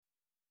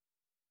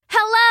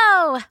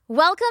Hello!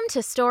 Welcome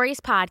to Stories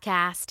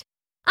Podcast.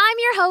 I'm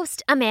your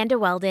host, Amanda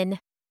Weldon.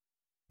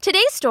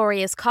 Today's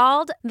story is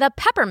called The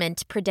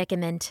Peppermint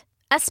Predicament,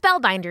 a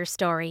Spellbinders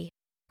story.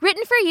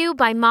 Written for you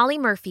by Molly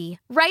Murphy,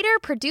 writer,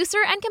 producer,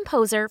 and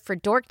composer for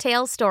Dork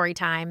Tales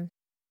Storytime.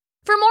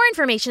 For more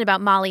information about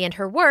Molly and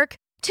her work,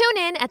 tune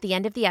in at the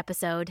end of the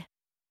episode.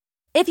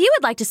 If you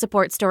would like to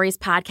support Stories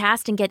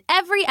Podcast and get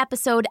every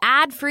episode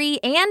ad-free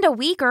and a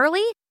week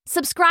early,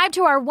 subscribe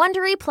to our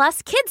Wondery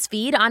Plus Kids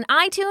feed on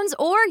iTunes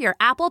or your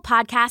Apple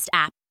Podcast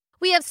app.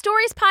 We have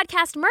Stories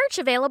Podcast merch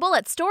available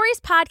at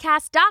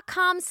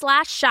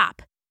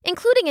storiespodcast.com/shop,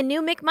 including a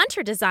new Mick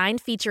Munter design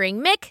featuring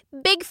Mick,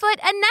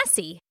 Bigfoot, and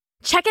Nessie.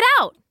 Check it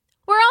out!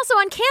 We're also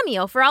on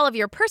Cameo for all of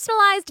your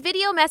personalized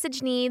video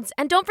message needs,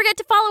 and don't forget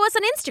to follow us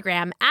on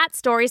Instagram at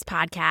Stories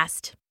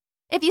Podcast.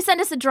 If you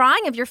send us a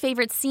drawing of your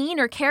favorite scene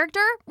or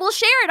character, we'll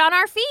share it on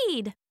our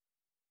feed.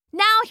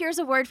 Now here's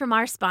a word from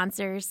our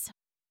sponsors.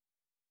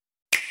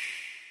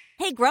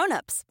 Hey,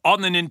 grown-ups.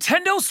 On the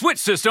Nintendo Switch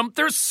system,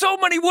 there's so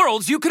many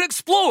worlds you can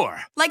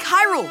explore. Like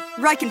Hyrule,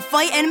 where I can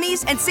fight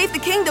enemies and save the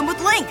kingdom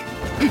with Link.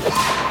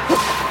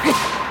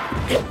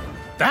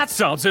 That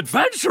sounds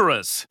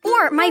adventurous.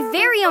 Or my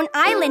very own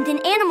island in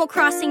Animal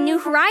Crossing New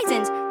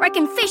Horizons, where I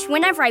can fish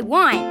whenever I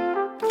want.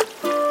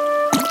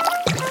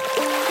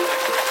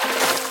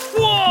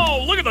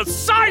 Whoa, look at the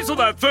size of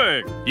that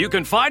thing. You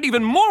can find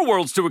even more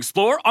worlds to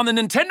explore on the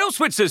Nintendo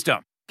Switch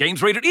system.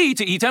 Games rated E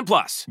to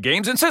E10+.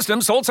 Games and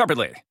systems sold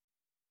separately.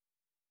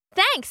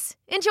 Thanks!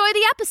 Enjoy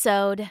the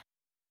episode.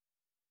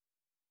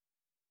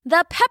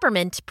 The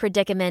Peppermint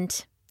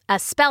Predicament, a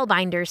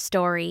Spellbinders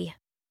story.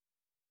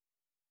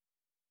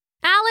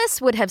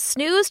 Alice would have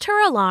snoozed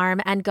her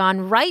alarm and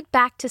gone right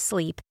back to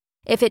sleep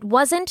if it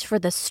wasn't for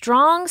the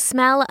strong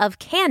smell of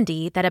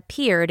candy that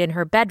appeared in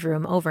her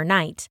bedroom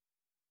overnight.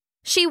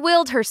 She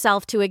willed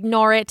herself to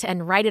ignore it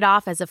and write it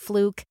off as a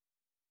fluke.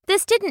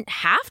 This didn't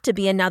have to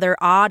be another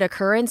odd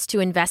occurrence to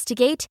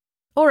investigate,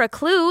 or a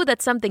clue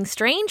that something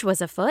strange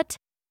was afoot.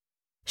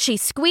 She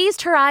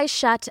squeezed her eyes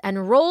shut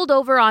and rolled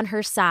over on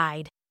her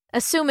side,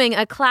 assuming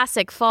a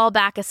classic fall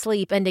back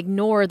asleep and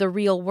ignore the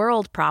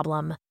real-world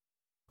problem.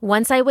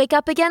 Once I wake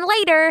up again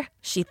later,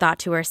 she thought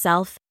to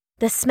herself,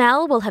 the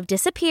smell will have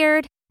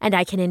disappeared and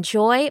I can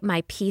enjoy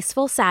my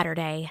peaceful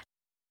Saturday.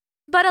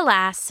 But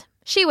alas,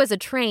 she was a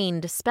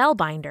trained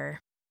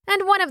spellbinder.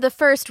 And one of the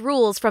first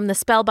rules from the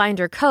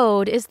Spellbinder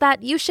Code is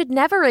that you should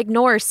never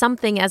ignore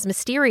something as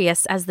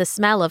mysterious as the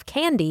smell of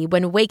candy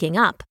when waking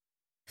up.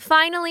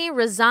 Finally,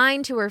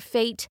 resigned to her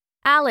fate,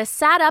 Alice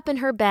sat up in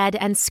her bed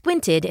and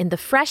squinted in the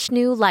fresh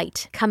new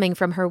light coming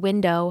from her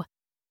window.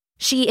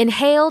 She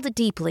inhaled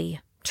deeply,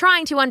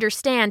 trying to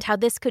understand how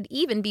this could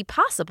even be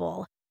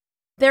possible.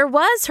 There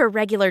was her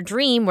regular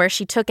dream where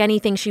she took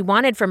anything she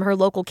wanted from her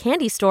local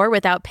candy store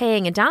without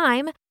paying a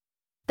dime.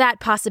 That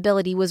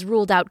possibility was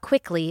ruled out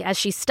quickly as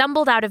she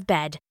stumbled out of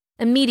bed,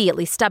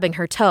 immediately stubbing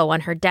her toe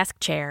on her desk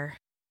chair.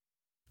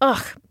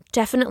 Ugh,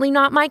 definitely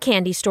not my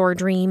candy store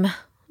dream.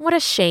 What a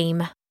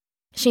shame,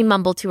 she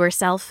mumbled to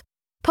herself,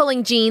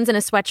 pulling jeans and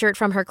a sweatshirt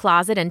from her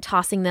closet and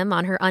tossing them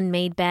on her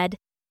unmade bed.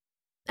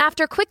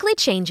 After quickly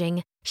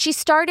changing, she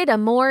started a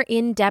more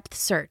in-depth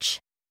search.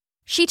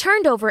 She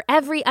turned over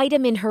every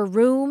item in her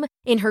room,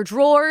 in her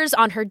drawers,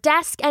 on her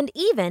desk, and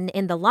even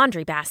in the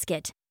laundry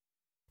basket.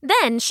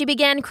 Then she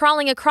began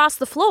crawling across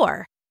the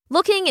floor,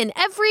 looking in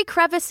every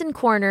crevice and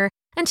corner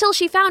until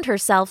she found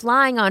herself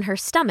lying on her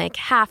stomach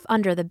half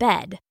under the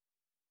bed.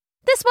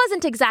 This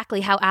wasn't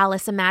exactly how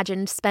Alice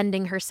imagined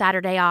spending her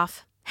Saturday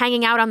off,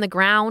 hanging out on the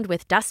ground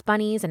with dust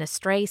bunnies and a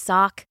stray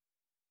sock.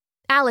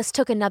 Alice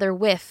took another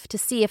whiff to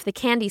see if the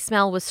candy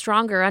smell was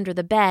stronger under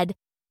the bed,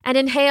 and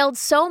inhaled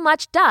so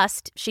much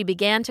dust she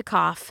began to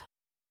cough.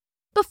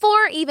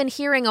 Before even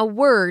hearing a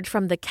word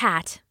from the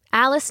cat,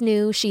 Alice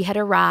knew she had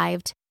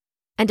arrived.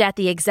 And at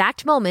the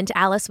exact moment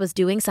Alice was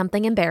doing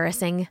something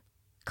embarrassing.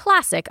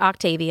 Classic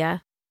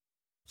Octavia.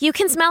 "You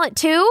can smell it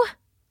too?"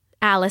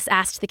 Alice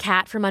asked the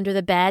cat from under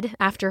the bed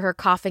after her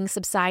coughing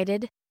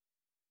subsided.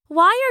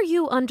 "Why are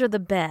you under the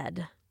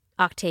bed?"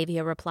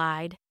 Octavia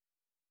replied.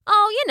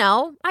 "Oh, you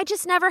know, I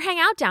just never hang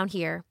out down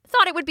here.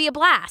 Thought it would be a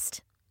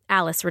blast,"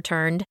 Alice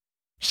returned.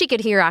 She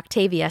could hear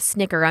Octavia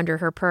snicker under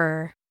her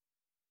purr.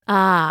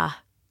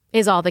 "Ah,"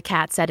 is all the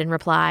cat said in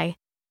reply.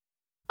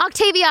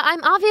 "Octavia,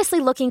 I'm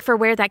obviously looking for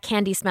where that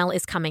candy smell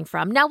is coming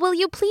from. Now, will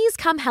you please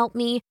come help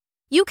me?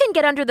 You can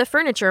get under the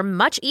furniture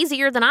much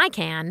easier than I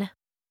can."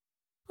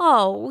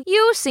 "Oh,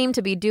 you seem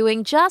to be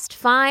doing just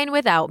fine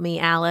without me,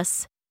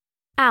 Alice."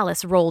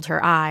 Alice rolled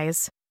her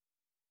eyes.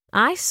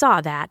 "I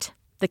saw that,"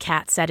 the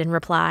cat said in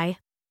reply.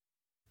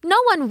 No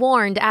one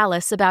warned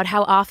Alice about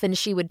how often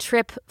she would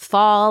trip,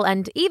 fall,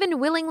 and even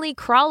willingly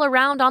crawl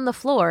around on the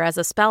floor as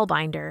a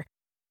spellbinder.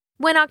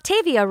 When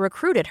Octavia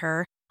recruited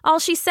her, all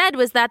she said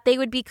was that they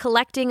would be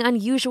collecting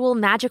unusual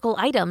magical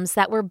items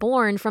that were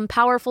born from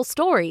powerful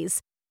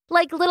stories,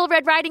 like Little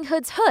Red Riding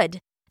Hood's hood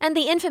and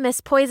the infamous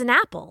poison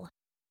apple.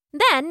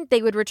 Then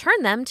they would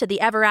return them to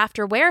the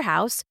ever-after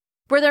warehouse,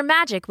 where their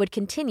magic would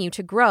continue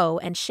to grow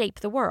and shape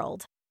the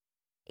world.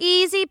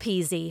 Easy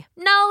peasy,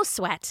 no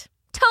sweat.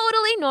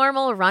 Totally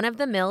normal,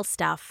 run-of-the-mill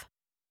stuff.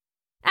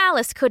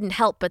 Alice couldn't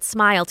help but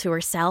smile to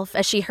herself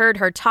as she heard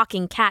her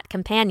talking cat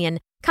companion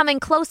coming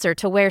closer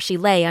to where she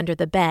lay under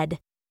the bed.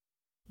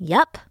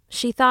 Yup,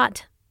 she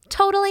thought,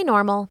 totally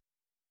normal.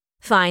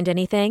 Find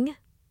anything?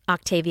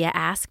 Octavia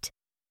asked.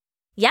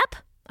 Yep,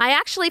 I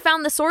actually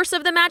found the source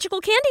of the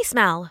magical candy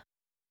smell.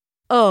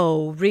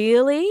 Oh,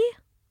 really?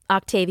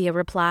 Octavia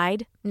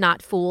replied,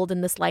 not fooled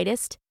in the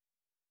slightest.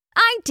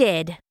 I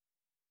did.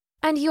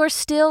 And you're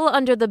still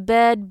under the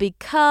bed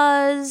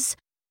because...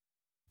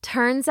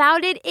 Turns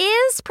out it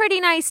is pretty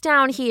nice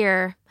down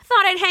here.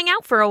 Thought I'd hang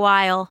out for a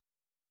while.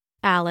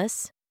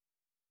 Alice?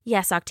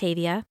 Yes,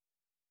 Octavia.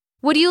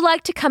 Would you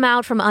like to come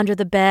out from under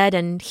the bed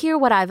and hear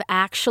what I've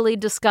actually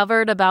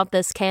discovered about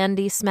this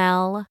candy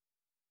smell?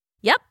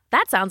 Yep,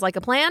 that sounds like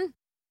a plan.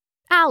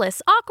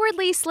 Alice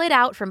awkwardly slid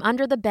out from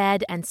under the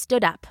bed and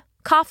stood up,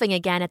 coughing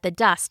again at the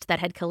dust that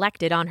had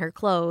collected on her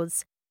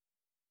clothes.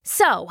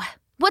 So,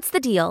 what's the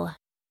deal?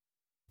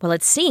 Well,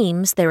 it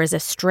seems there is a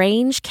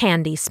strange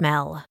candy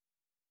smell.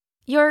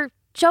 You're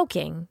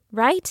joking,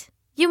 right?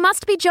 You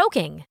must be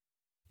joking.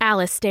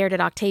 Alice stared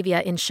at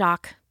Octavia in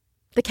shock.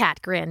 The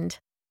cat grinned.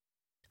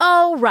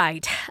 Oh,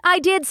 right. I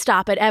did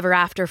stop at Ever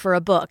After for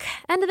a book,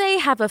 and they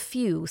have a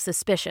few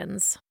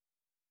suspicions.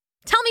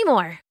 Tell me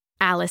more,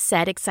 Alice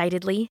said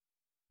excitedly.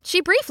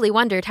 She briefly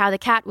wondered how the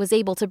cat was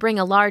able to bring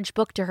a large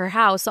book to her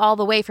house all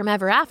the way from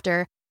Ever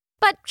After,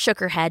 but shook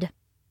her head.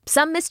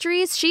 Some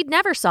mysteries she'd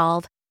never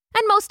solve,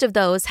 and most of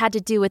those had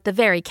to do with the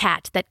very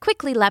cat that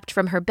quickly leapt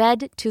from her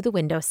bed to the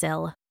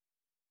windowsill.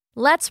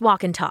 Let's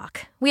walk and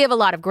talk. We have a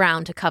lot of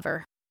ground to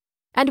cover.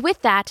 And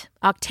with that,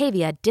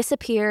 Octavia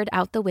disappeared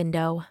out the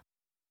window.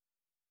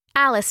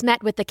 Alice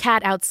met with the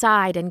cat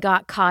outside and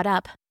got caught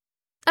up.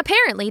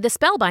 Apparently, the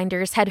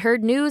Spellbinders had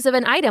heard news of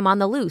an item on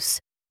the loose,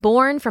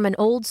 born from an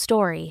old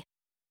story.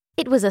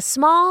 It was a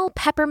small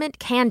peppermint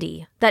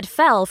candy that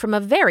fell from a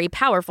very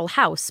powerful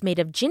house made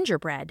of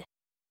gingerbread.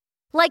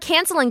 Like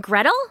Hansel and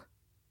Gretel?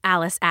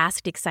 Alice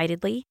asked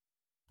excitedly.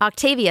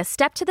 Octavia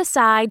stepped to the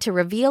side to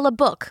reveal a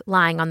book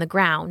lying on the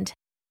ground.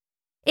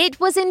 It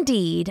was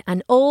indeed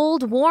an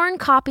old, worn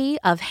copy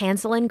of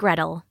Hansel and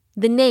Gretel,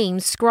 the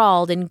names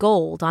scrawled in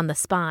gold on the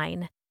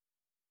spine.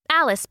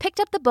 Alice picked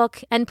up the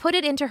book and put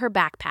it into her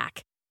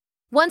backpack.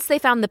 Once they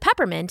found the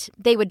peppermint,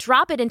 they would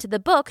drop it into the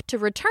book to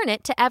return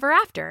it to Ever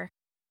After.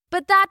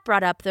 But that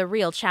brought up the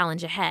real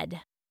challenge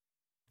ahead.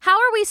 How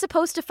are we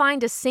supposed to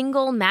find a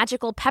single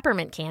magical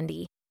peppermint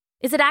candy?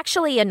 Is it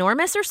actually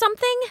enormous or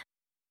something?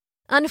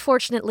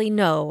 Unfortunately,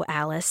 no,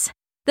 Alice.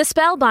 The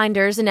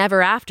Spellbinders in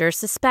Ever After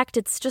suspect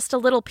it's just a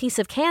little piece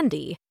of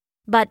candy,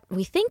 but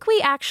we think we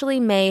actually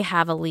may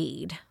have a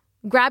lead.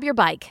 Grab your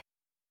bike.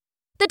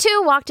 The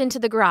two walked into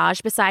the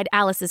garage beside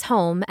Alice's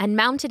home and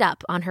mounted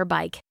up on her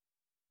bike.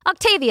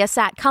 Octavia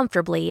sat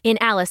comfortably in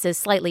Alice's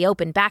slightly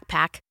open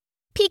backpack,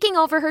 peeking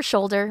over her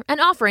shoulder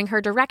and offering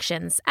her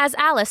directions as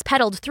Alice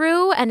pedaled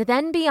through and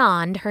then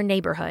beyond her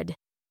neighborhood.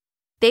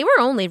 They were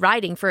only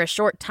riding for a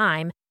short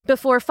time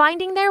before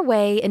finding their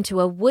way into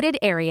a wooded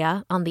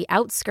area on the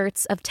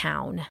outskirts of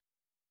town.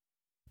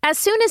 As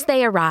soon as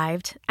they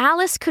arrived,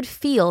 Alice could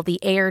feel the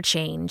air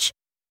change,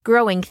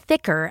 growing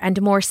thicker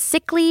and more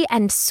sickly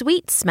and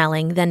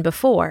sweet-smelling than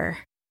before.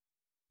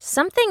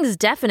 Something's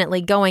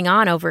definitely going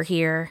on over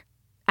here,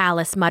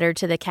 Alice muttered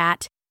to the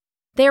cat.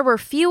 There were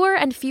fewer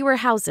and fewer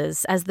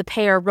houses as the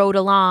pair rode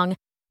along,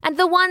 and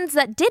the ones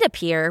that did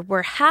appear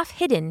were half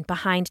hidden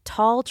behind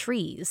tall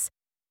trees.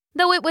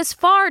 Though it was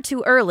far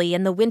too early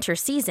in the winter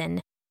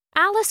season,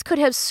 Alice could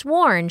have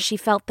sworn she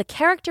felt the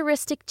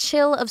characteristic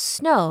chill of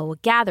snow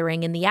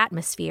gathering in the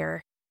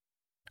atmosphere.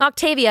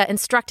 Octavia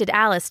instructed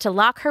Alice to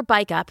lock her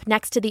bike up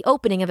next to the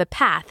opening of a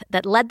path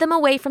that led them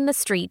away from the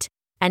street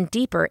and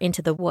deeper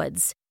into the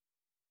woods.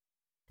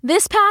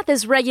 This path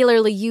is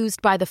regularly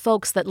used by the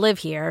folks that live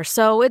here,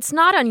 so it's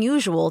not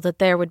unusual that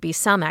there would be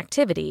some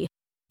activity.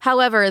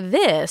 However,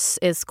 this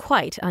is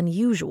quite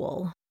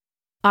unusual.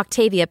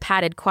 Octavia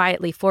padded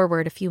quietly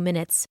forward a few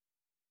minutes.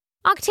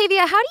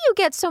 Octavia, how do you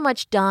get so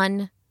much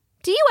done?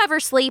 Do you ever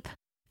sleep?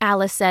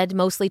 Alice said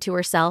mostly to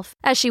herself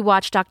as she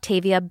watched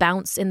Octavia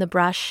bounce in the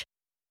brush.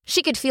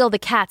 She could feel the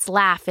cat's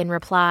laugh in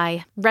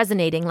reply,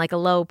 resonating like a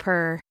low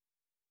purr.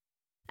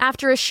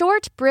 After a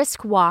short,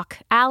 brisk walk,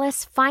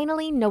 Alice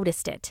finally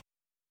noticed it.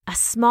 A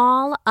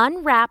small,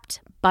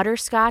 unwrapped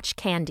butterscotch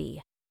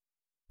candy.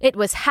 It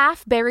was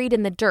half buried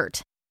in the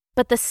dirt,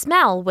 but the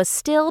smell was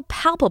still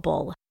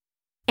palpable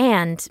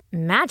and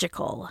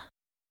magical.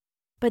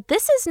 But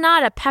this is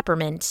not a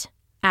peppermint,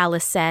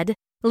 Alice said,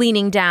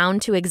 leaning down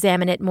to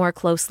examine it more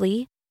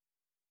closely.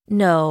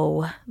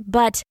 No,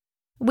 but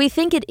we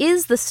think it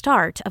is the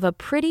start of a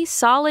pretty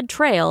solid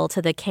trail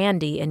to the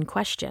candy in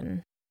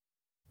question.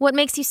 What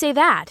makes you say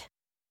that?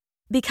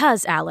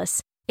 Because,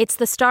 Alice, it's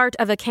the start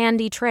of a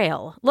candy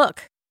trail.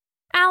 Look.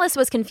 Alice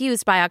was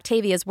confused by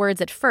Octavia's words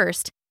at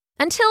first,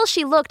 until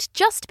she looked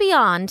just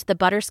beyond the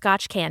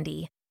butterscotch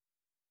candy.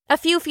 A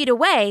few feet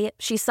away,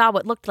 she saw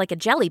what looked like a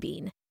jelly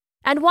bean,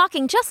 and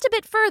walking just a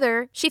bit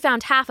further, she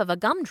found half of a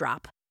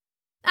gumdrop.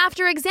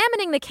 After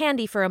examining the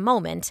candy for a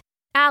moment,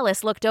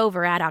 Alice looked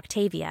over at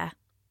Octavia.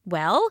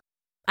 Well,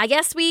 I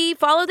guess we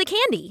follow the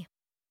candy.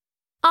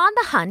 On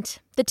the hunt,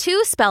 the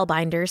two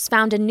Spellbinders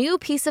found a new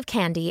piece of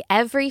candy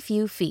every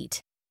few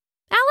feet.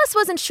 Alice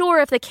wasn't sure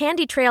if the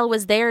candy trail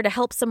was there to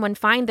help someone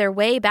find their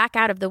way back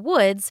out of the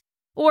woods,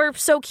 or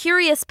so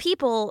curious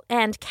people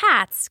and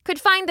cats could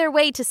find their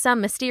way to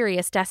some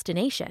mysterious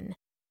destination.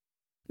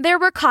 There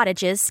were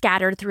cottages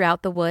scattered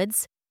throughout the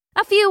woods,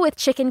 a few with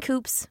chicken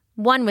coops,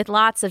 one with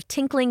lots of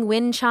tinkling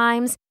wind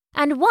chimes,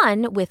 and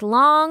one with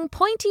long,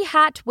 pointy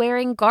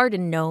hat-wearing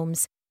garden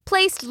gnomes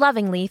placed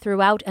lovingly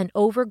throughout an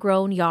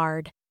overgrown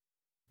yard.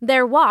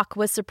 Their walk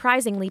was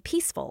surprisingly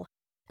peaceful,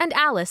 and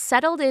Alice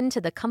settled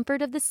into the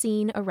comfort of the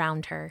scene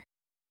around her.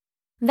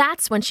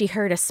 That's when she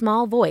heard a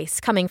small voice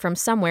coming from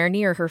somewhere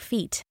near her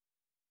feet.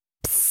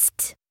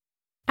 Psst!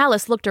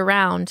 Alice looked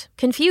around,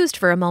 confused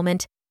for a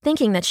moment,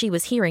 thinking that she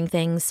was hearing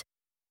things.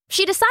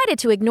 She decided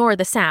to ignore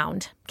the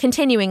sound,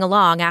 continuing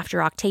along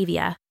after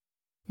Octavia.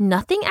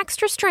 Nothing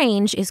extra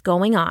strange is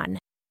going on.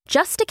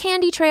 Just a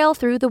candy trail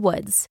through the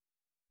woods,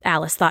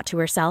 Alice thought to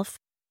herself.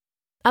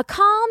 A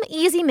calm,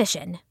 easy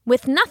mission,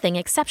 with nothing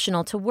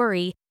exceptional to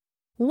worry.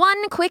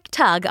 One quick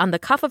tug on the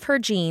cuff of her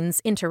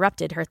jeans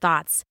interrupted her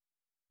thoughts.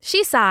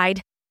 She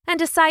sighed and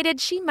decided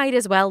she might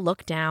as well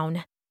look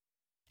down.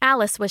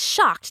 Alice was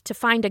shocked to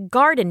find a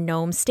garden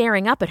gnome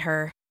staring up at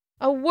her,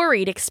 a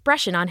worried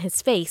expression on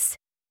his face.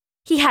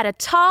 He had a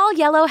tall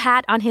yellow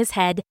hat on his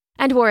head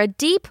and wore a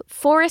deep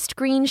forest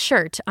green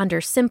shirt under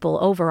simple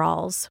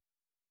overalls.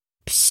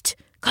 Psst!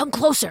 Come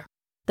closer,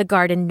 the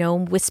garden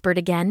gnome whispered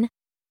again.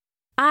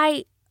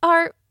 Are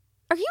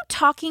you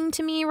talking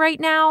to me right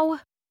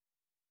now?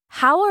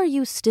 How are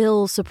you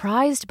still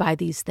surprised by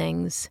these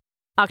things?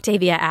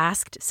 Octavia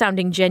asked,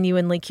 sounding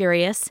genuinely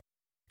curious.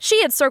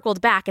 She had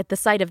circled back at the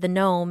sight of the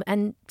gnome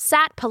and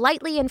sat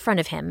politely in front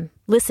of him,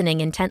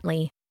 listening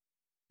intently.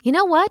 You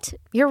know what?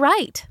 You're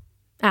right,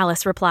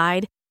 Alice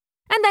replied,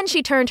 and then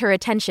she turned her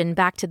attention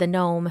back to the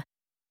gnome.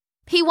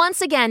 He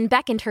once again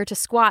beckoned her to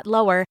squat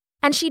lower,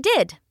 and she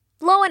did,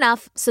 low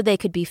enough so they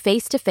could be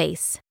face to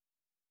face.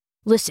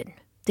 Listen,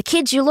 the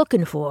kids you're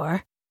looking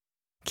for.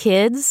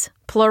 Kids?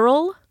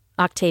 Plural?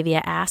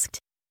 Octavia asked.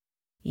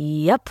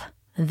 Yep,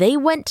 they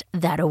went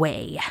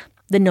that-a-way,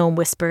 the gnome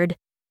whispered.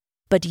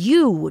 But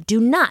you do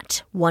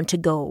not want to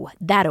go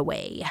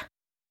that-a-way.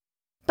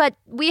 But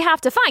we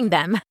have to find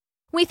them.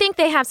 We think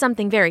they have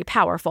something very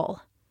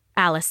powerful,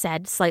 Alice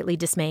said, slightly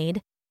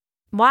dismayed.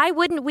 Why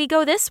wouldn't we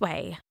go this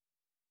way?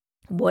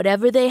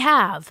 Whatever they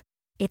have,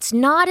 it's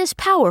not as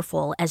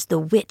powerful as the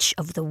Witch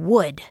of the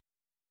Wood.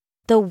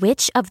 The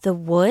Witch of the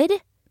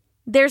Wood?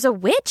 There's a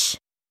witch?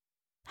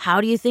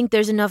 How do you think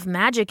there's enough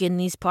magic in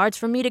these parts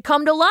for me to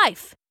come to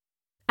life?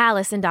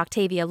 Alice and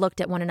Octavia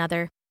looked at one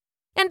another.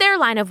 In their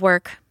line of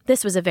work,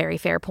 this was a very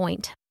fair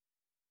point.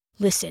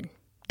 Listen,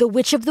 the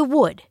Witch of the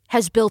Wood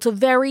has built a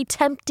very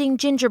tempting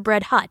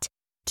gingerbread hut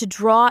to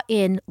draw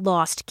in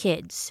lost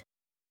kids.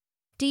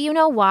 Do you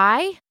know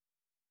why?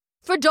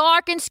 For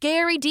dark and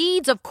scary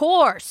deeds, of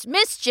course,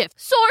 mischief,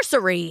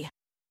 sorcery,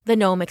 the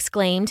gnome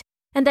exclaimed,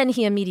 and then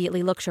he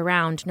immediately looked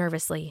around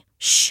nervously.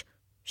 Shh,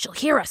 she'll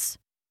hear us.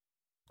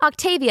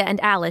 Octavia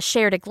and Alice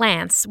shared a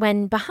glance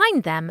when,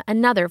 behind them,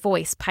 another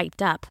voice piped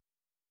up.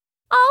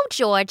 Oh,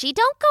 Georgie,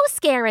 don't go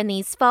scaring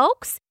these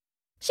folks.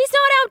 She's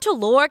not out to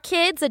lure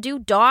kids or do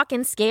dark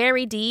and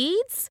scary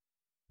deeds.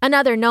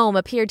 Another gnome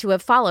appeared to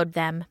have followed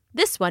them,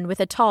 this one with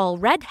a tall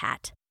red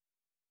hat.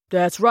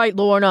 That's right,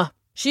 Lorna.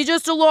 She's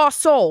just a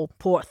lost soul,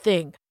 poor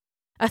thing.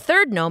 A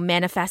third gnome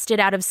manifested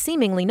out of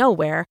seemingly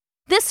nowhere,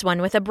 this one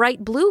with a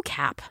bright blue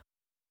cap.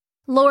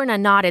 Lorna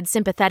nodded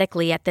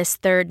sympathetically at this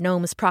third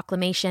gnome's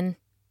proclamation.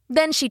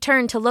 Then she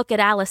turned to look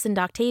at Alice and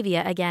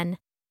Octavia again.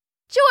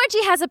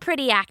 Georgie has a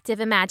pretty active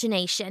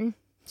imagination,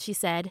 she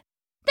said.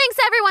 Thinks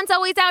everyone's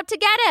always out to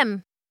get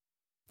him.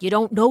 You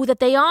don't know that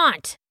they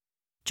aren't.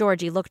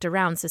 Georgie looked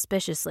around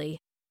suspiciously.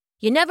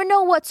 You never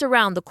know what's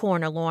around the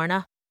corner,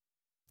 Lorna.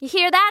 You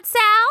hear that,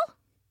 Sal?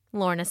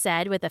 Lorna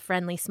said with a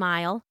friendly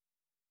smile.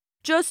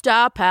 Just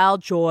our pal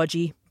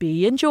Georgie,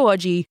 being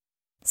Georgie,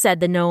 said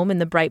the gnome in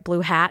the bright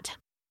blue hat.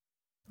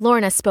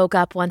 Lorna spoke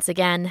up once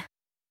again.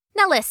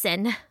 Now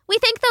listen, we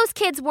think those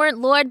kids weren't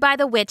lured by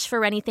the witch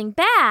for anything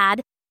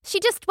bad. She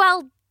just,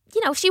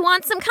 she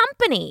wants some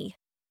company.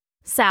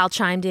 Sal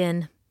chimed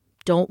in.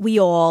 Don't we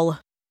all?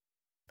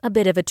 A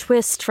bit of a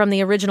twist from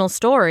the original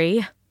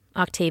story,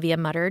 Octavia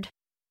muttered.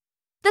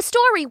 The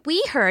story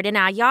we heard in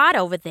our yard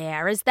over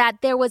there is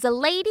that there was a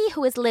lady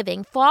who is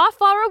living far,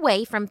 far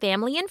away from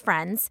family and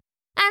friends,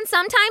 and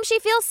sometimes she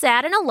feels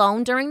sad and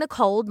alone during the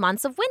cold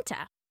months of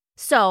winter.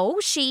 So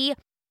she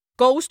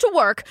goes to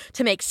work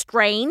to make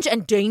strange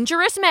and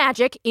dangerous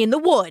magic in the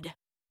wood,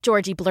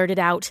 Georgie blurted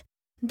out.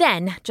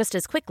 Then, just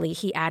as quickly,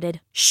 he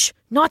added, Shh,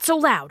 not so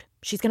loud.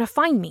 She's going to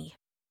find me.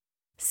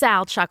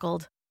 Sal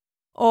chuckled.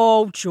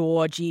 Oh,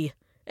 Georgie.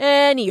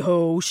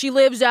 Anywho, she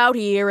lives out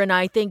here, and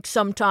I think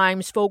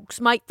sometimes folks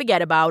might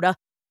forget about her.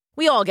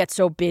 We all get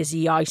so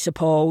busy, I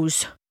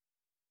suppose.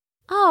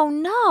 Oh,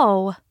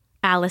 no,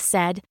 Alice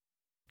said.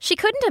 She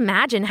couldn't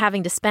imagine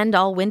having to spend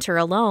all winter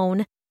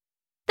alone.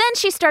 Then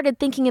she started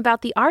thinking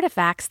about the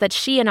artifacts that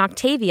she and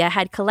Octavia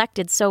had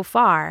collected so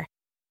far.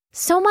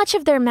 So much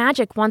of their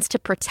magic wants to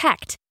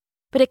protect,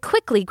 but it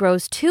quickly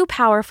grows too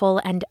powerful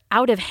and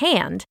out of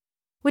hand,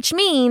 which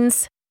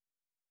means...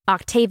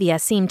 Octavia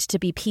seemed to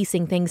be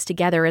piecing things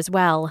together as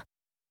well.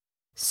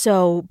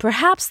 So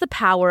perhaps the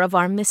power of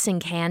our missing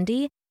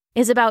candy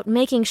is about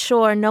making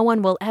sure no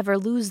one will ever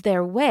lose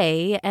their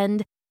way,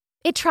 and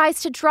it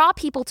tries to draw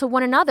people to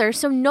one another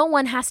so no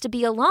one has to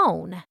be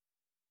alone.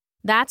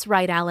 That's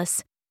right,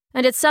 Alice.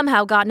 And it's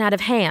somehow gotten out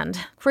of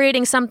hand,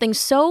 creating something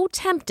so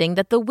tempting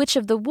that the Witch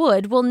of the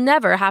Wood will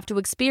never have to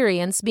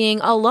experience being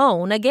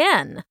alone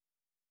again.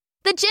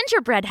 The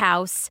gingerbread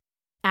house!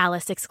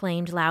 Alice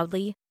exclaimed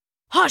loudly.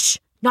 Hush!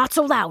 Not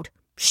so loud!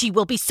 She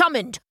will be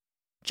summoned!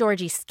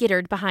 Georgie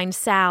skittered behind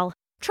Sal,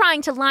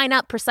 trying to line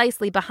up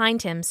precisely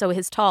behind him so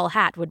his tall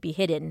hat would be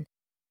hidden.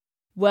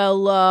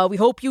 Well, we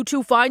hope you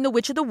two find the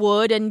Witch of the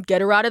Wood and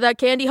get her out of that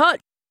candy hut.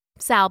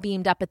 Sal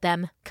beamed up at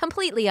them,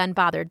 completely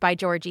unbothered by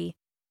Georgie.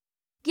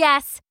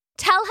 Yes,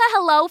 tell her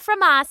hello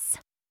from us,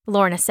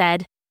 Lorna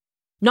said.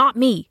 Not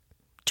me,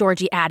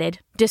 Georgie added,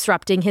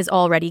 disrupting his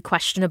already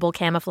questionable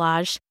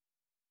camouflage.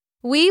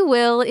 We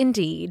will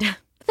indeed.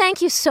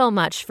 Thank you so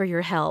much for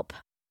your help.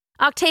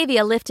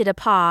 Octavia lifted a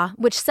paw,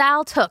 which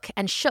Sal took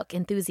and shook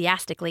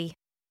enthusiastically.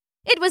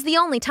 It was the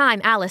only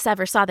time Alice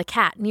ever saw the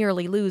cat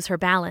nearly lose her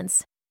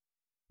balance.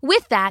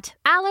 With that,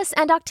 Alice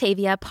and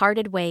Octavia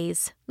parted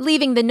ways,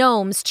 leaving the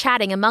gnomes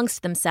chatting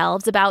amongst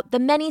themselves about the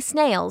many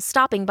snails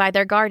stopping by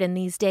their garden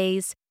these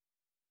days.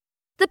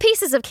 The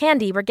pieces of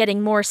candy were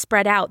getting more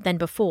spread out than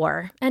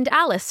before, and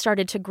Alice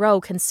started to grow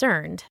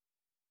concerned.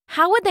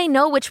 How would they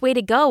know which way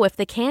to go if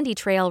the candy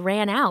trail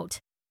ran out?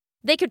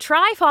 They could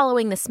try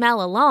following the smell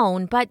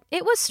alone, but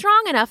it was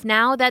strong enough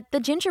now that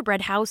the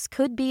gingerbread house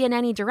could be in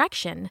any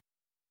direction.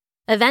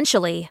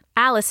 Eventually,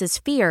 Alice's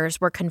fears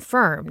were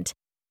confirmed.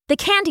 The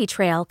candy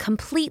trail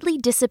completely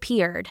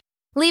disappeared,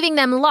 leaving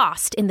them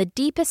lost in the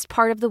deepest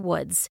part of the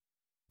woods.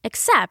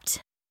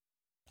 Except,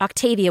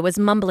 Octavia was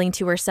mumbling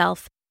to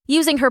herself,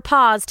 using her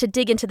paws to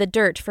dig into the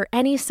dirt for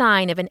any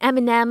sign of an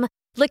M&M,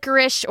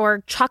 licorice,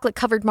 or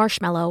chocolate-covered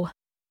marshmallow.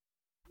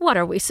 What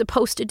are we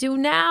supposed to do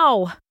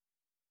now?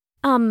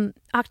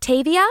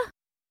 Octavia?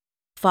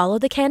 Follow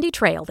the candy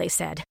trail, they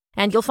said,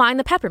 and you'll find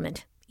the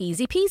peppermint.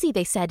 Easy peasy,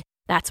 they said.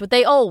 That's what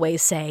they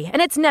always say,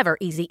 and it's never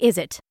easy, is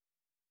it?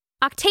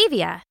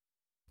 Octavia,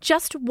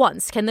 just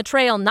once can the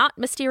trail not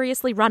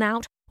mysteriously run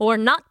out, or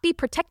not be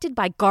protected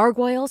by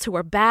gargoyles who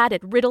are bad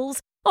at riddles,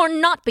 or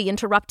not be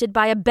interrupted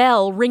by a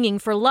bell ringing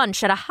for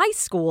lunch at a high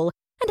school,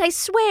 and I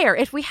swear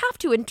if we have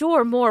to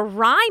endure more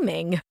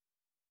rhyming.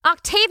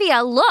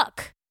 Octavia,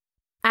 look!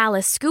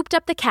 Alice scooped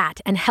up the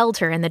cat and held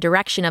her in the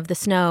direction of the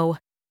snow.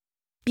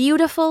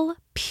 Beautiful,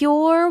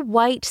 pure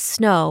white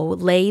snow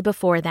lay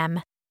before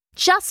them,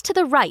 just to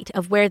the right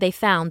of where they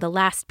found the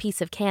last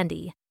piece of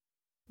candy.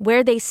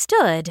 Where they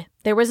stood,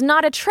 there was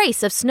not a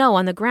trace of snow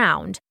on the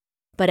ground,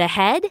 but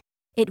ahead,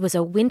 it was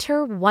a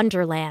winter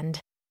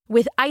wonderland,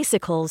 with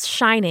icicles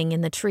shining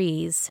in the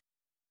trees.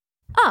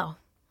 Oh,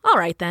 all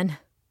right then.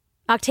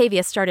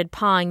 Octavia started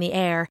pawing the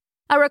air,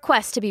 a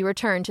request to be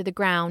returned to the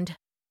ground.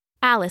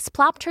 Alice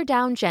plopped her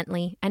down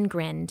gently and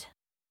grinned.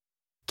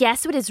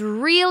 Guess what is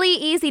really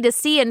easy to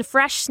see in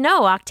fresh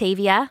snow,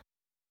 Octavia?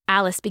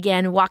 Alice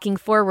began walking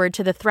forward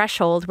to the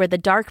threshold where the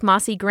dark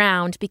mossy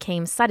ground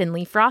became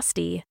suddenly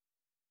frosty.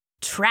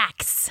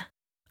 Tracks!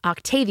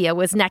 Octavia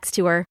was next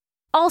to her,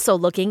 also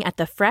looking at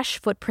the fresh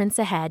footprints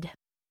ahead.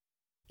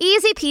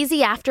 Easy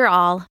peasy after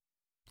all.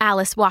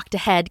 Alice walked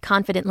ahead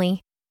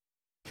confidently.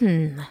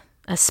 A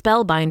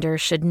spellbinder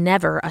should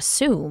never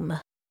assume,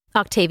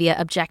 Octavia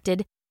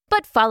objected,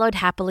 but followed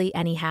happily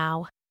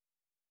anyhow.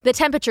 The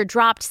temperature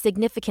dropped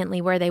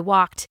significantly where they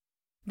walked.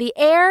 The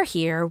air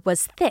here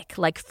was thick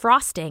like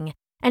frosting,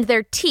 and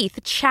their teeth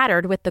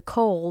chattered with the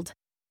cold.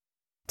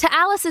 To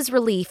Alice's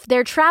relief,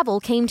 their travel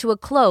came to a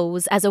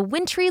close as a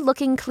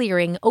wintry-looking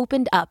clearing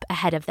opened up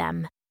ahead of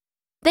them.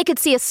 They could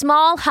see a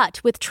small hut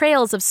with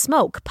trails of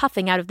smoke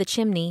puffing out of the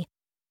chimney.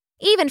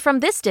 Even from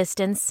this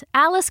distance,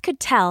 Alice could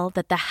tell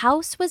that the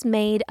house was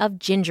made of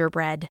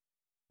gingerbread.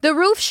 The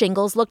roof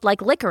shingles looked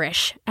like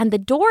licorice, and the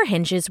door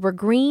hinges were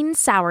green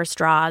sour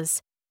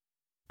straws.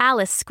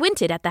 Alice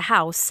squinted at the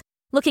house,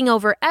 looking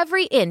over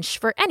every inch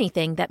for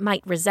anything that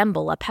might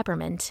resemble a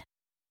peppermint.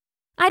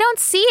 I don't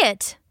see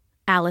it,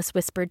 Alice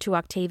whispered to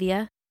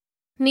Octavia.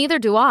 Neither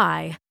do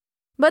I.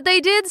 But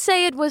they did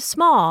say it was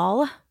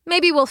small.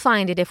 Maybe we'll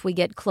find it if we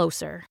get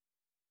closer.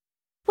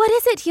 What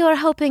is it you're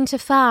hoping to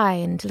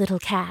find, little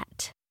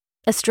cat?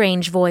 A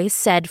strange voice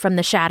said from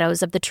the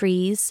shadows of the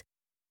trees.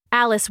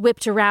 Alice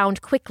whipped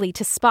around quickly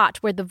to spot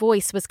where the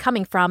voice was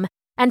coming from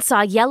and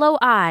saw yellow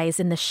eyes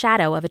in the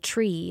shadow of a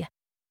tree.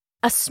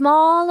 A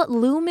small,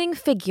 looming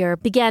figure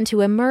began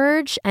to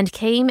emerge and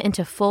came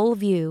into full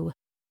view.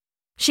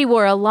 She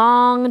wore a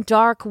long,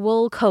 dark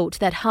wool coat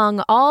that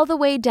hung all the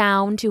way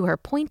down to her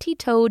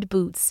pointy-toed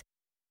boots.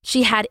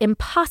 She had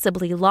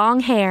impossibly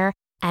long hair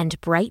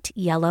and bright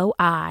yellow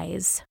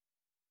eyes.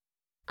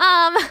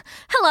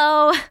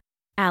 Hello,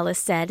 Alice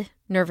said,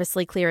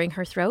 nervously clearing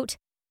her throat.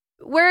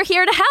 "We're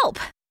here to help."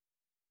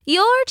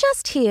 "You're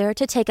just here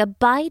to take a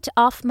bite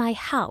off my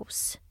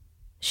house,"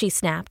 she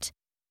snapped.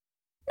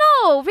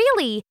 "No,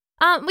 really.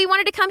 We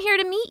wanted to come here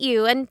to meet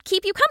you and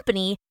keep you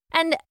company,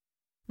 and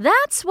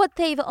that's what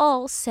they've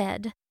all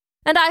said.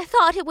 And I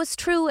thought it was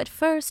true at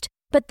first,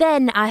 but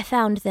then I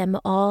found them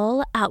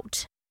all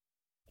out."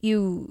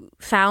 "You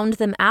found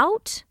them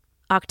out?"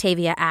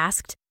 Octavia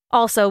asked,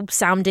 also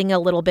sounding a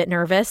little bit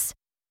nervous.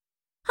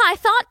 "I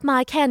thought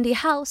my candy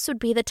house would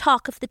be the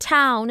talk of the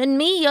town, and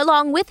me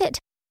along with it.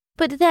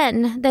 But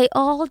then they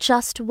all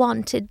just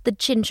wanted the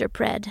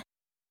gingerbread.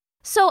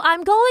 So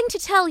I'm going to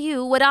tell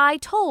you what I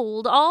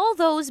told all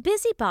those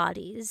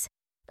busybodies.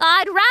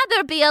 I'd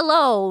rather be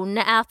alone,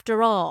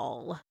 after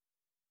all."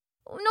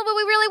 "No, but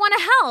we really want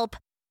to help.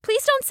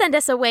 Please don't send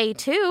us away,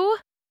 too."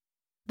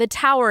 The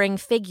towering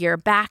figure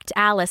backed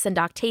Alice and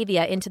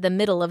Octavia into the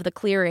middle of the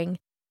clearing.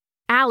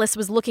 Alice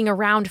was looking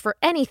around for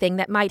anything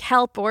that might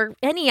help or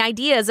any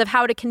ideas of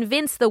how to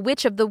convince the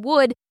Witch of the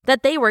Wood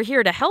that they were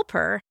here to help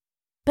her.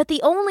 But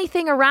the only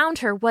thing around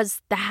her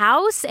was the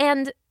house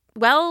and,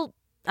 well,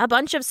 a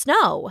bunch of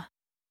snow.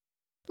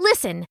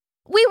 "Listen,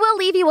 we will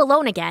leave you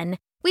alone again.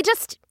 We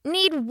just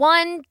need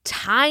one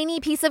tiny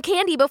piece of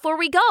candy before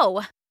we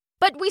go.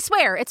 But we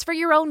swear it's for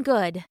your own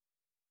good."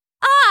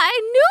 "I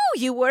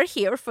knew you were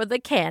here for the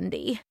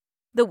candy,"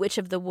 the Witch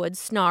of the Wood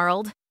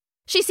snarled.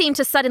 She seemed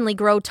to suddenly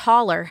grow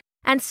taller,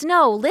 and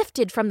snow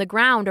lifted from the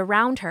ground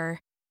around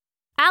her.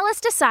 Alice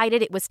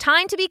decided it was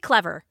time to be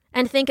clever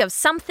and think of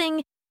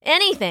something,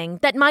 anything,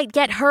 that might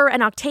get her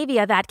and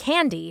Octavia that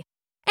candy,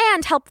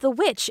 and help the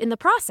witch in the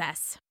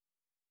process.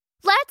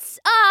 Let's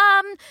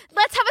have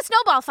a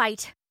snowball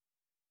fight."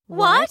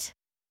 "What?"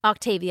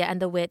 Octavia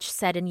and the witch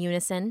said in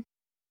unison.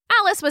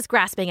 Alice was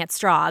grasping at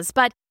straws,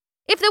 but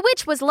if the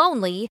witch was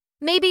lonely,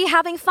 maybe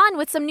having fun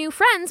with some new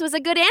friends was a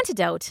good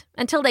antidote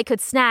until they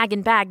could snag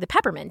and bag the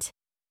peppermint.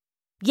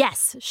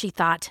 Yes, she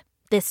thought,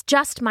 this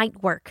just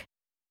might work.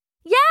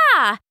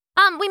 "Yeah,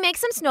 we make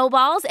some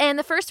snowballs, and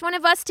the first one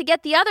of us to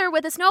get the other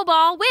with a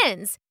snowball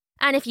wins.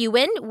 And if you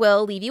win,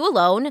 we'll leave you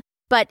alone.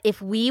 But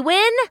if we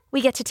win,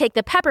 we get to take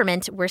the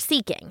peppermint we're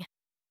seeking."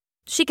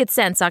 She could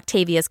sense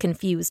Octavia's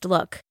confused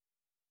look.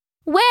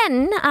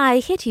 "When I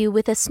hit you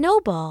with a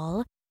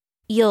snowball,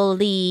 you'll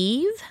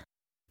leave?"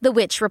 the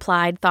witch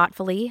replied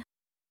thoughtfully.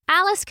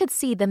 Alice could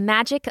see the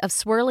magic of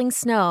swirling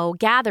snow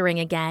gathering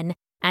again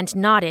and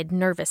nodded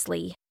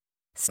nervously.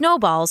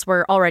 Snowballs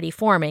were already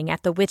forming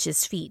at the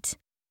witch's feet.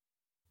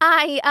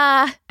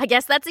 I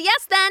guess that's a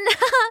yes then,"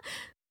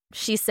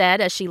 she said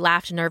as she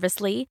laughed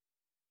nervously.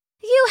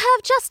 "You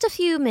have just a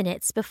few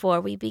minutes before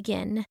we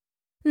begin.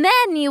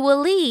 Then you will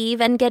leave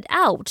and get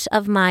out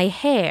of my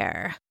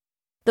hair."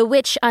 The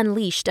witch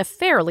unleashed a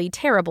fairly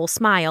terrible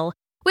smile,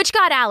 which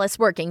got Alice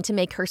working to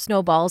make her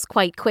snowballs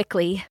quite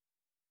quickly.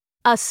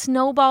 A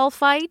snowball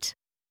fight?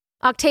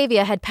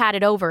 Octavia had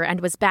padded over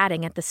and was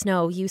batting at the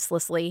snow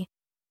uselessly.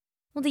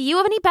 "Well, do you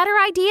have any better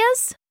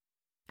ideas?"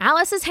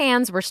 Alice's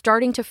hands were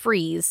starting to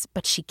freeze,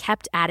 but she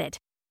kept at it,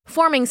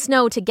 forming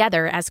snow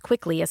together as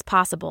quickly as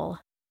possible.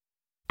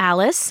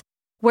 "Alice,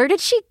 where did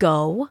she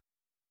go?"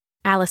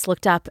 Alice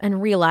looked up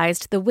and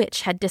realized the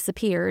witch had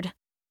disappeared.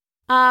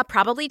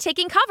 Probably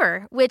taking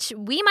cover, which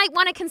we might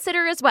want to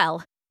consider as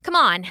well. Come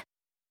on."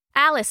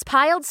 Alice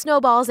piled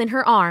snowballs in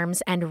her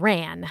arms and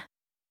ran.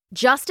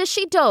 Just as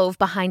she dove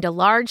behind a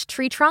large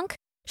tree trunk,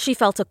 she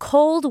felt a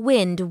cold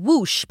wind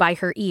whoosh by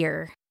her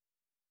ear.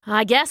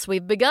 "I guess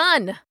we've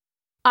begun,"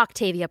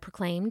 Octavia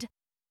proclaimed.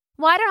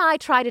 "Why don't I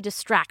try to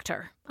distract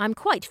her? I'm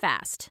quite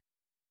fast."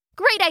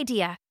 "Great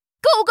idea!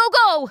 Go, go,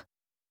 go!"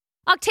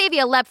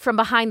 Octavia leapt from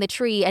behind the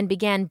tree and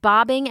began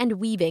bobbing and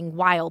weaving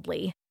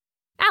wildly.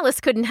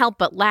 Alice couldn't help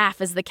but laugh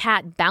as the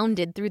cat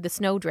bounded through the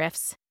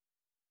snowdrifts.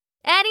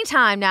 "Any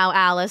time now,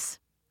 Alice,"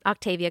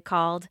 Octavia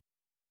called.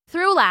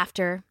 Through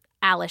laughter,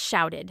 Alice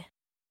shouted,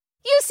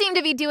 "You seem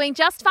to be doing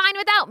just fine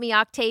without me,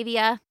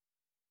 Octavia."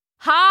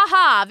 "Ha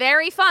ha,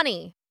 very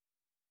funny."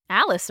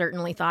 Alice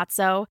certainly thought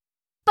so,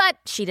 but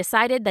she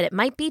decided that it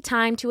might be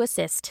time to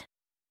assist.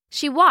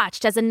 She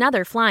watched as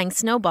another flying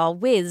snowball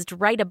whizzed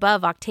right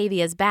above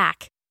Octavia's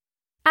back.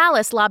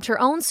 Alice lobbed her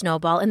own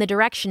snowball in the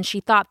direction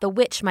she thought the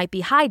witch might be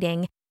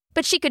hiding,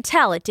 but she could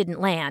tell it didn't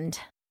land.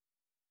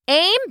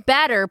 "Aim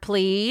better,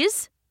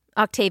 please,"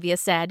 Octavia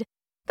said,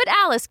 but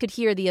Alice could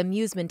hear the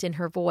amusement in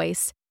her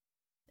voice.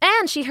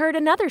 And she heard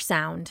another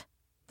sound,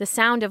 the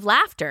sound of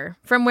laughter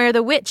from where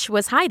the witch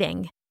was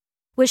hiding.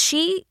 Was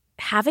she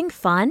having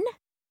fun?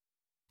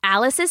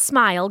 Alice's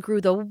smile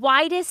grew the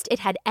widest it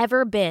had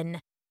ever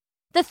been.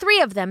 The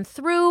three of them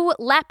threw,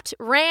 leapt,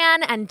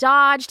 ran, and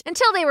dodged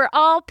until they were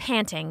all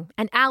panting,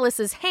 and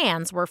Alice's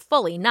hands were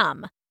fully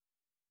numb.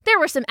 There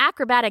were some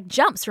acrobatic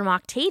jumps from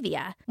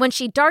Octavia when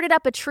she darted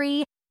up a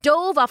tree,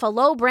 dove off a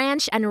low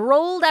branch, and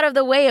rolled out of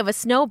the way of a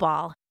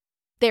snowball.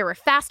 There were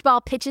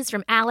fastball pitches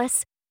from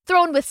Alice,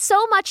 thrown with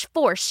so much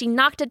force she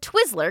knocked a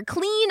Twizzler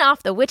clean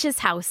off the witch's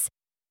house.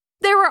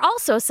 There were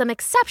also some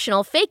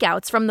exceptional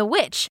fake-outs from the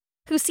witch,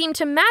 who seemed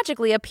to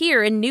magically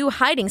appear in new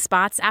hiding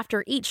spots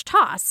after each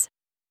toss.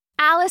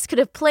 Alice could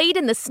have played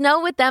in the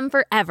snow with them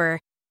forever,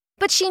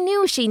 but she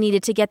knew she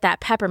needed to get that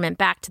peppermint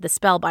back to the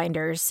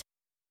Spellbinders.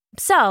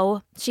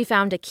 So, she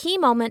found a key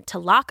moment to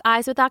lock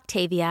eyes with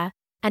Octavia,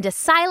 and a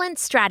silent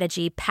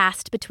strategy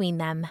passed between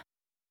them.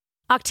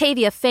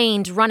 Octavia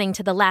feigned running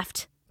to the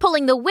left,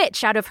 pulling the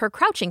witch out of her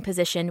crouching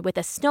position with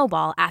a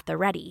snowball at the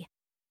ready.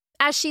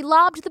 As she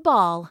lobbed the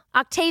ball,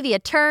 Octavia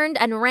turned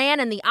and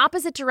ran in the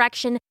opposite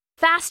direction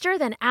faster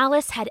than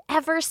Alice had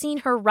ever seen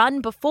her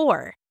run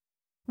before.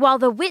 While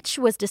the witch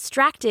was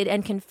distracted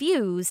and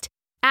confused,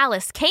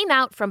 Alice came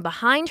out from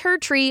behind her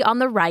tree on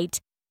the right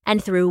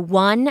and threw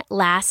one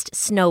last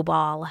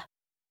snowball.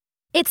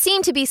 It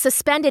seemed to be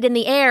suspended in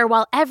the air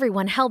while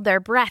everyone held their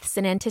breaths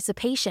in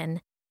anticipation.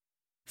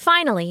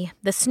 Finally,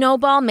 the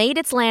snowball made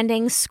its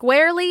landing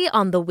squarely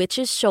on the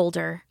witch's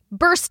shoulder,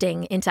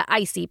 bursting into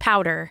icy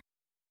powder.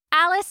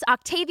 Alice,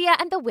 Octavia,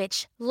 and the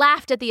witch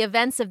laughed at the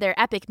events of their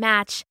epic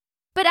match,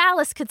 but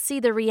Alice could see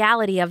the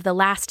reality of the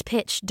last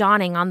pitch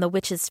dawning on the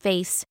witch's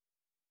face.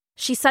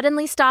 She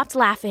suddenly stopped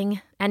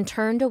laughing and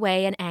turned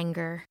away in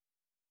anger.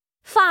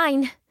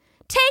 "Fine,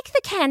 take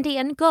the candy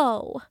and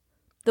go,"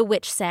 the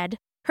witch said,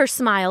 her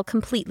smile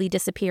completely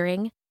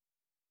disappearing.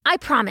 "I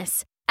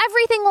promise,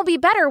 everything will be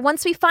better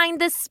once we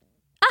find this...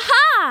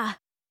 Aha!"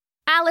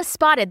 Alice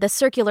spotted the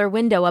circular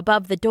window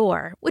above the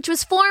door, which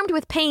was formed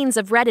with panes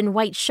of red and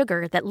white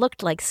sugar that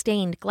looked like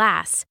stained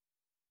glass.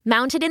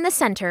 Mounted in the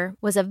center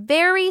was a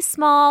very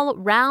small,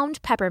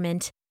 round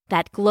peppermint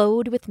that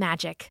glowed with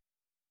magic.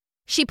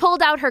 She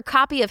pulled out her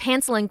copy of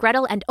Hansel and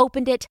Gretel and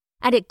opened it,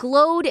 and it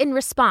glowed in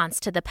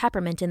response to the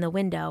peppermint in the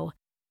window.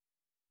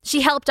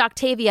 She helped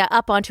Octavia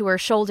up onto her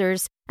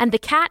shoulders, and the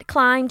cat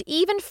climbed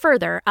even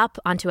further up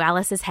onto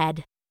Alice's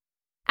head.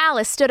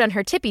 Alice stood on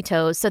her tippy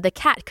toes so the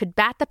cat could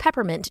bat the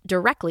peppermint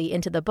directly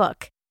into the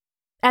book.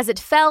 As it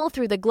fell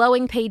through the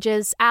glowing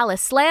pages,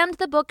 Alice slammed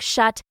the book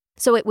shut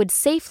so it would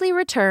safely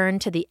return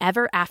to the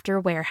ever-after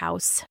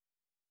warehouse.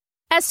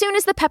 As soon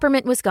as the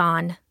peppermint was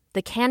gone,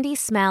 the candy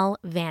smell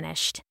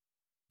vanished.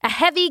 A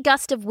heavy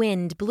gust of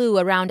wind blew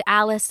around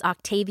Alice,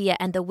 Octavia,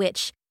 and the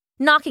witch,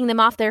 knocking them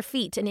off their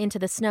feet and into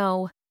the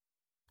snow.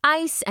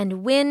 Ice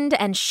and wind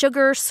and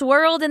sugar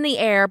swirled in the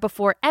air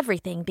before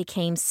everything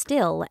became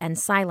still and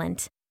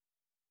silent.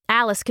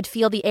 Alice could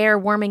feel the air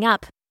warming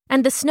up,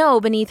 and the snow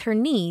beneath her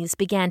knees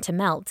began to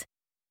melt.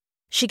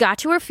 She got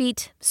to her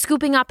feet,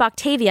 scooping up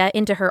Octavia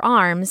into her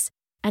arms,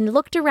 and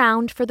looked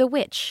around for the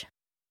witch.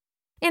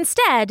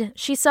 Instead,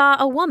 she saw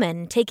a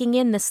woman taking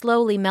in the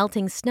slowly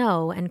melting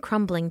snow and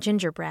crumbling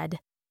gingerbread.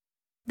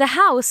 The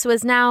house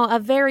was now a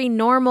very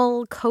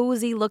normal,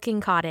 cozy-looking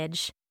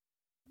cottage.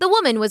 The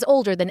woman was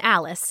older than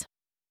Alice.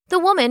 The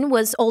woman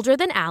was older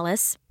than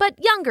Alice,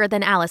 but younger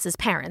than Alice's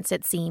parents,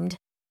 it seemed.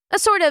 A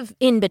sort of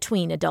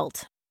in-between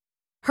adult.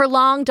 Her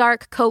long,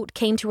 dark coat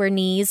came to her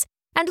knees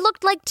and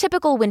looked like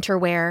typical winter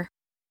wear.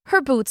 Her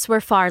boots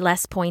were far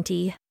less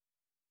pointy.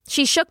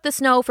 She shook the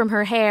snow from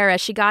her hair as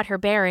she got her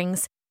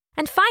bearings,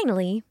 and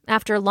finally,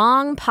 after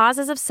long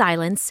pauses of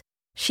silence,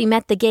 she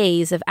met the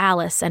gaze of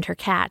Alice and her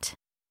cat.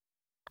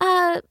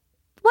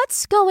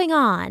 What's going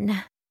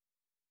on?"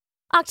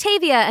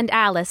 Octavia and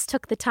Alice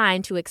took the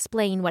time to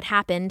explain what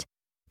happened,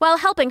 while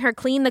helping her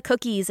clean the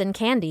cookies and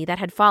candy that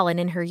had fallen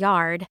in her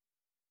yard.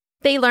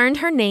 They learned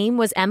her name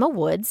was Emma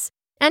Woods,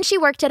 and she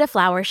worked at a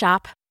flower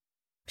shop.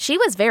 She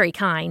was very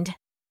kind.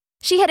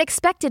 She had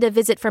expected a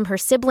visit from her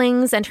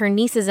siblings and her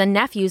nieces and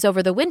nephews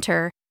over the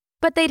winter,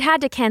 but they'd had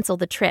to cancel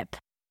the trip.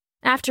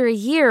 After a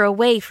year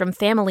away from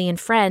family and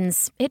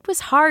friends, it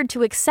was hard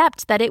to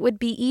accept that it would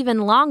be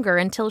even longer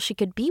until she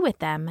could be with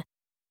them.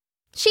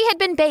 She had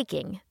been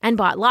baking and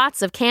bought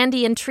lots of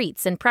candy and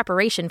treats in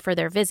preparation for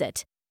their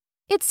visit.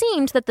 It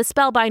seemed that the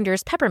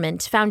Spellbinders'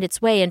 peppermint found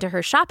its way into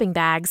her shopping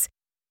bags,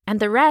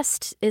 and the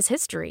rest is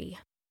history.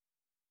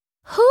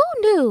 Who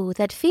knew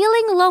that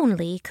feeling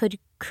lonely could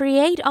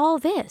create all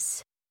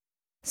this?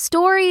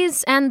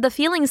 Stories and the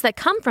feelings that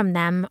come from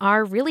them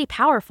are really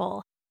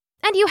powerful,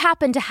 and you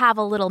happen to have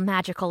a little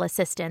magical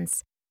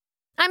assistance.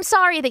 I'm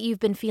sorry that you've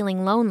been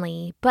feeling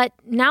lonely, but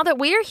now that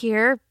we're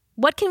here,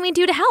 what can we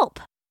do to help?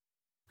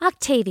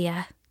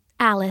 Octavia,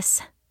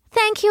 Alice,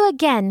 thank you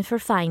again for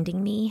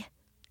finding me,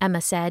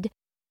 Emma said.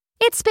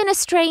 It's been a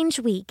strange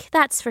week,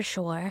 that's for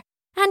sure,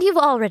 and you've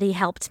already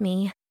helped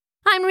me.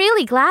 I'm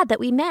really glad that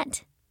we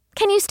met.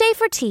 Can you stay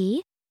for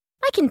tea?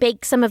 I can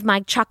bake some of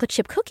my chocolate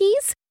chip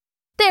cookies.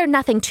 They're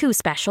nothing too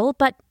special,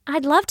 but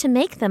I'd love to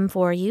make them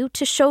for you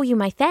to show you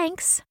my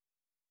thanks.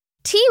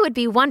 Tea would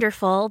be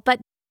wonderful,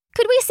 but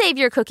could we save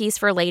your cookies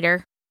for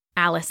later?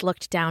 Alice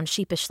looked down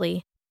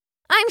sheepishly.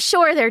 I'm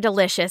sure they're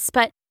delicious,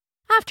 but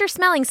after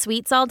smelling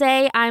sweets all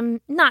day,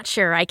 I'm not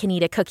sure I can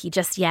eat a cookie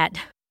just yet.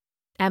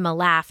 Emma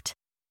laughed.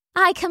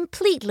 I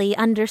completely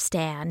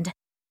understand.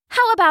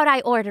 How about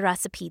I order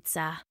us a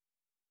pizza?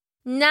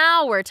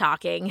 Now we're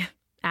talking,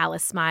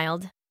 Alice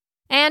smiled.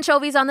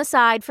 Anchovies on the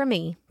side for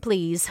me,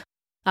 please,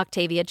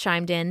 Octavia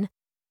chimed in.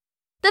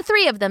 The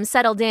three of them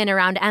settled in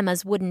around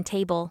Emma's wooden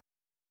table.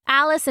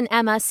 Alice and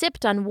Emma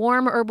sipped on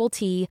warm herbal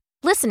tea,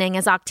 listening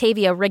as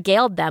Octavia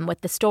regaled them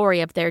with the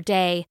story of their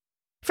day.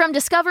 From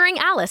discovering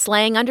Alice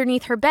laying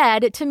underneath her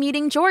bed to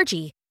meeting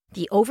Georgie,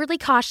 the overly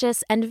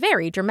cautious and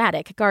very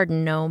dramatic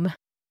garden gnome.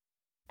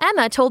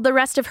 Emma told the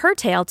rest of her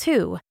tale,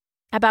 too,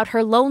 about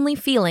her lonely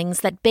feelings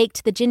that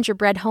baked the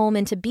gingerbread home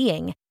into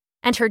being,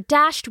 and her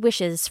dashed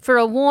wishes for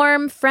a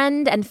warm,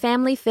 friend and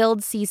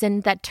family-filled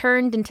season that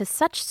turned into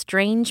such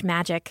strange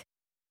magic.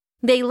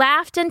 They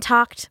laughed and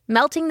talked,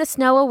 melting the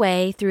snow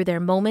away through their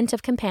moment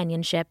of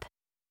companionship.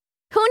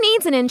 Who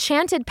needs an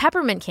enchanted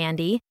peppermint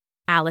candy,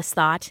 Alice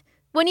thought,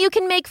 when you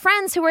can make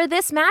friends who are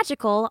this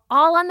magical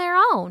all on their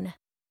own?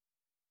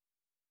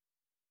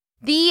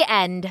 The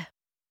end.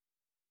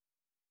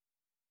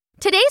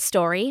 Today's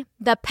story,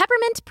 The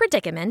Peppermint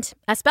Predicament,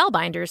 a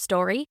Spellbinders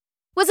story,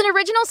 was an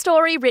original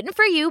story written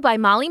for you by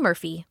Molly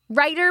Murphy,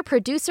 writer,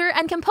 producer,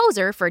 and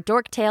composer for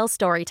Dork Tales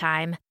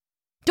Storytime.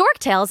 Dork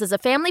Tales is a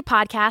family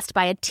podcast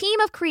by a team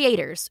of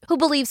creators who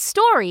believe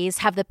stories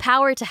have the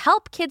power to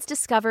help kids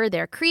discover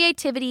their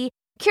creativity,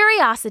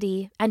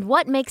 curiosity, and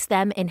what makes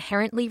them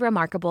inherently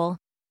remarkable.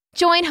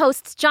 Join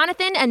hosts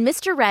Jonathan and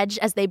Mr. Reg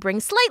as they bring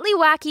slightly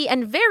wacky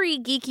and very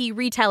geeky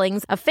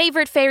retellings of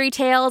favorite fairy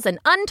tales and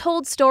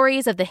untold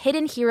stories of the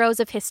hidden heroes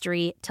of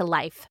history to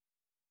life.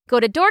 Go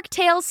to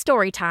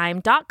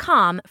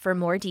dorktalestorytime.com for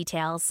more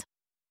details.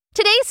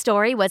 Today's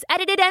story was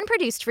edited and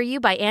produced for you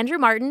by Andrew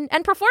Martin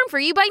and performed for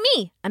you by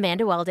me,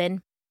 Amanda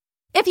Weldon.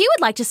 If you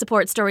would like to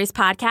support Stories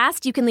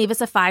Podcast, you can leave us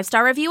a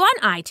 5-star review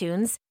on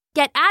iTunes,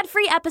 get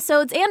ad-free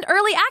episodes and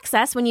early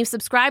access when you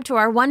subscribe to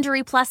our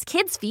Wondery Plus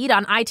Kids feed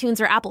on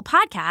iTunes or Apple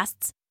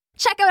Podcasts,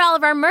 check out all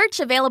of our merch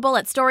available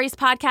at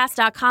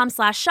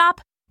storiespodcast.com/shop,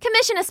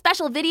 commission a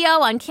special video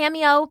on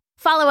Cameo,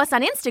 follow us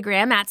on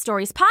Instagram at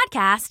Stories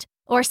Podcast,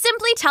 or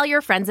simply tell your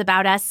friends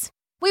about us.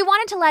 We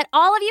wanted to let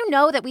all of you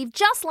know that we've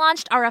just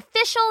launched our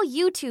official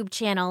YouTube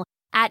channel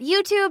at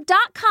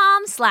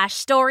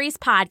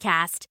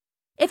youtube.com/storiespodcast.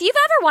 If you've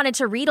ever wanted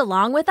to read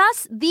along with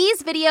us,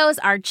 these videos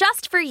are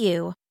just for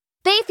you.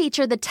 They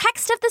feature the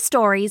text of the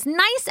stories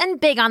nice and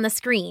big on the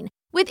screen,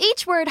 with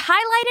each word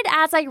highlighted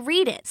as I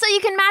read it, so you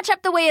can match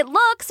up the way it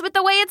looks with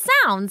the way it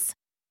sounds.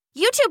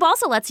 YouTube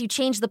also lets you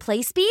change the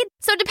play speed,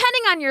 so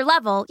depending on your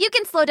level, you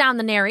can slow down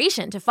the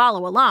narration to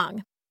follow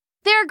along.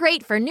 They're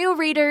great for new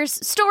readers,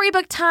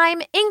 storybook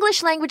time,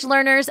 English language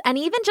learners, and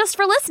even just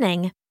for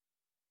listening.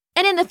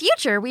 And in the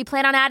future, we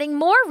plan on adding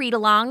more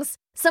read-alongs,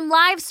 some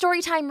live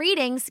storytime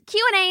readings,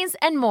 Q&As,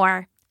 and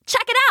more.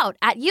 Check it out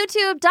at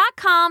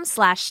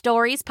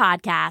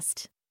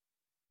youtube.com/storiespodcast.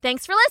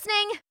 Thanks for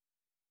listening.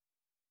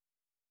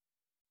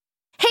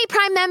 Hey,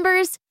 Prime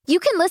members, you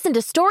can listen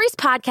to Stories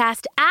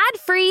Podcast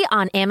ad-free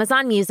on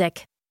Amazon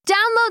Music.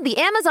 Download the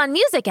Amazon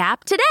Music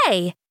app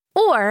today.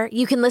 Or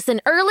you can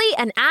listen early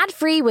and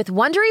ad-free with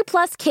Wondery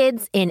Plus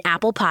Kids in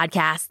Apple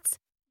Podcasts.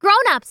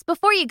 Grown-ups,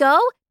 before you go,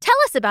 tell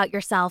us about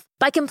yourself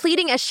by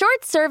completing a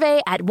short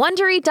survey at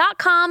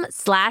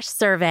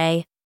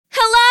Wondery.com/survey.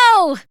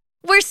 Hello!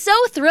 We're so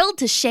thrilled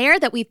to share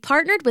that we've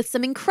partnered with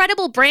some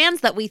incredible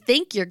brands that we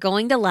think you're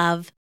going to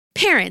love.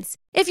 Parents,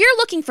 if you're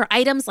looking for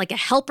items like a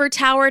helper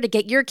tower to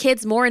get your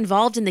kids more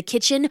involved in the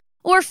kitchen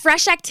or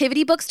fresh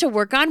activity books to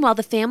work on while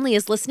the family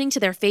is listening to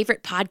their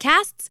favorite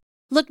podcasts,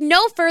 look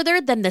no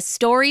further than the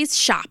Stories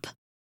shop.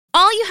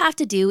 All you have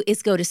to do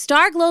is go to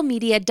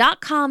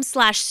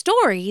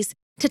starglowmedia.com/stories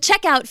to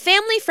check out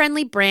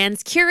family-friendly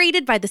brands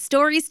curated by the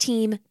Stories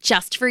team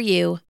just for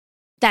you.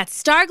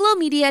 That's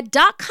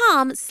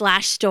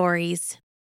starglowmedia.com/stories.